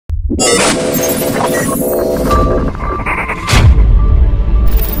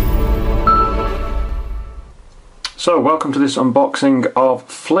So welcome to this unboxing of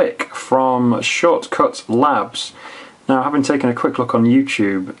Flic from Shortcut Labs. Now, having taken a quick look on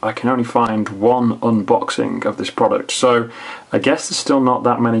YouTube, I can only find one unboxing of this product, so I guess there's still not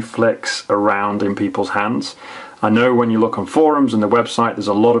that many Flics around in people's hands. I know when you look on forums and the website, there's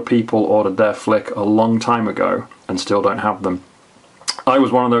a lot of people ordered their Flic a long time ago and still don't have them. I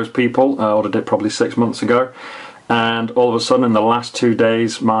was one of those people. I ordered it probably 6 months ago, and all of a sudden in the last 2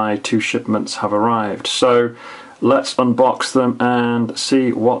 days my 2 shipments have arrived. So let's unbox them and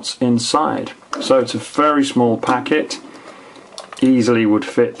see what's inside. So it's a very small packet, easily would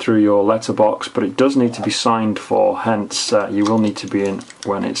fit through your letterbox, but it does need to be signed for, hence you will need to be in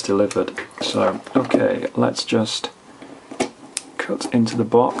when it's delivered. So okay, let's just cut into the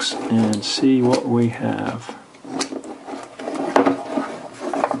box and see what we have.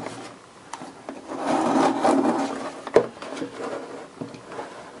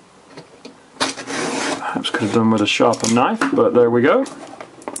 Perhaps could have done with a sharper knife, but there we go.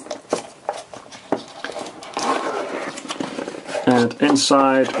 And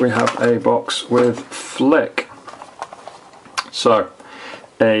inside we have a box with Flic. So,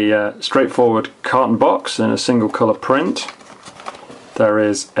 a straightforward carton box in a single colour print. There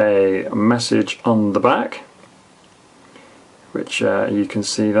is a message on the back, which you can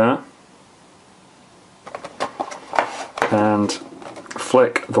see there. And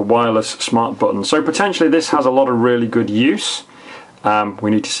Flic, the wireless smart button. So potentially this has a lot of really good use.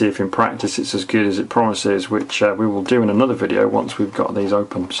 We need to see if in practice it's as good as it promises, which we will do in another video once we've got these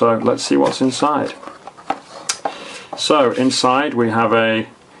open. So let's see what's inside. So inside we have a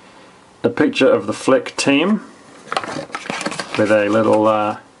picture of the Flic team with a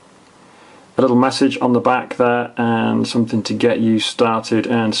little message on the back there and something to get you started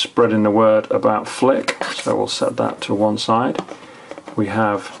and spreading the word about Flic. So we'll set that to one side. We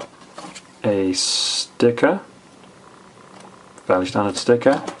have a sticker, fairly standard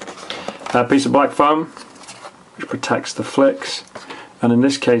sticker, a piece of black foam which protects the Flics, and in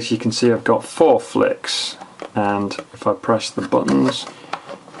this case you can see I've got 4 Flics, and if I press the buttons,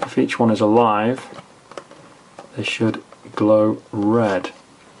 if each one is alive, they should glow red.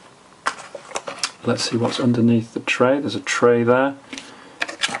 Let's see what's underneath the tray. There's a tray there.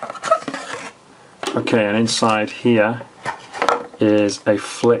 Okay, and inside here is a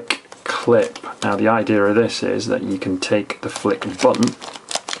Flic clip. Now the idea of this is that you can take the Flic button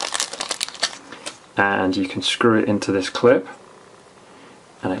and you can screw it into this clip,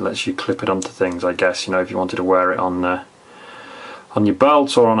 and it lets you clip it onto things. I guess, you know, if you wanted to wear it on your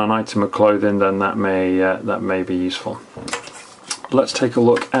belt or on an item of clothing, then that may be useful. Let's take a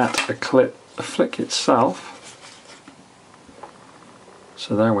look at a Flic itself.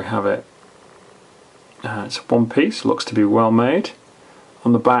 So there we have it. It's one piece, looks to be well made.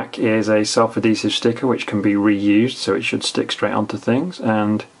 On the back is a self-adhesive sticker which can be reused, so it should stick straight onto things.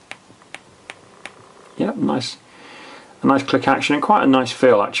 And yeah, a nice click action and quite a nice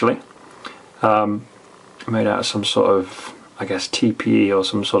feel actually. Made out of some sort of, I guess, TPE or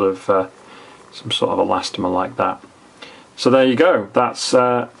some sort of elastomer like that. So there you go. That's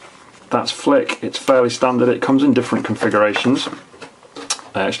Flic. It's fairly standard. It comes in different configurations.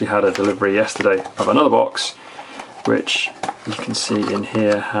 I actually had a delivery yesterday of another box, which you can see in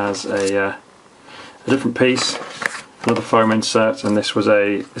here has a different piece, another foam insert, and this was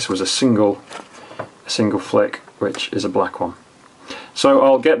a single Flic, which is a black one. So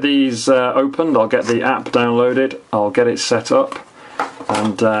I'll get these opened, I'll get the app downloaded, I'll get it set up,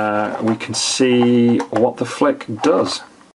 and we can see what the Flic does.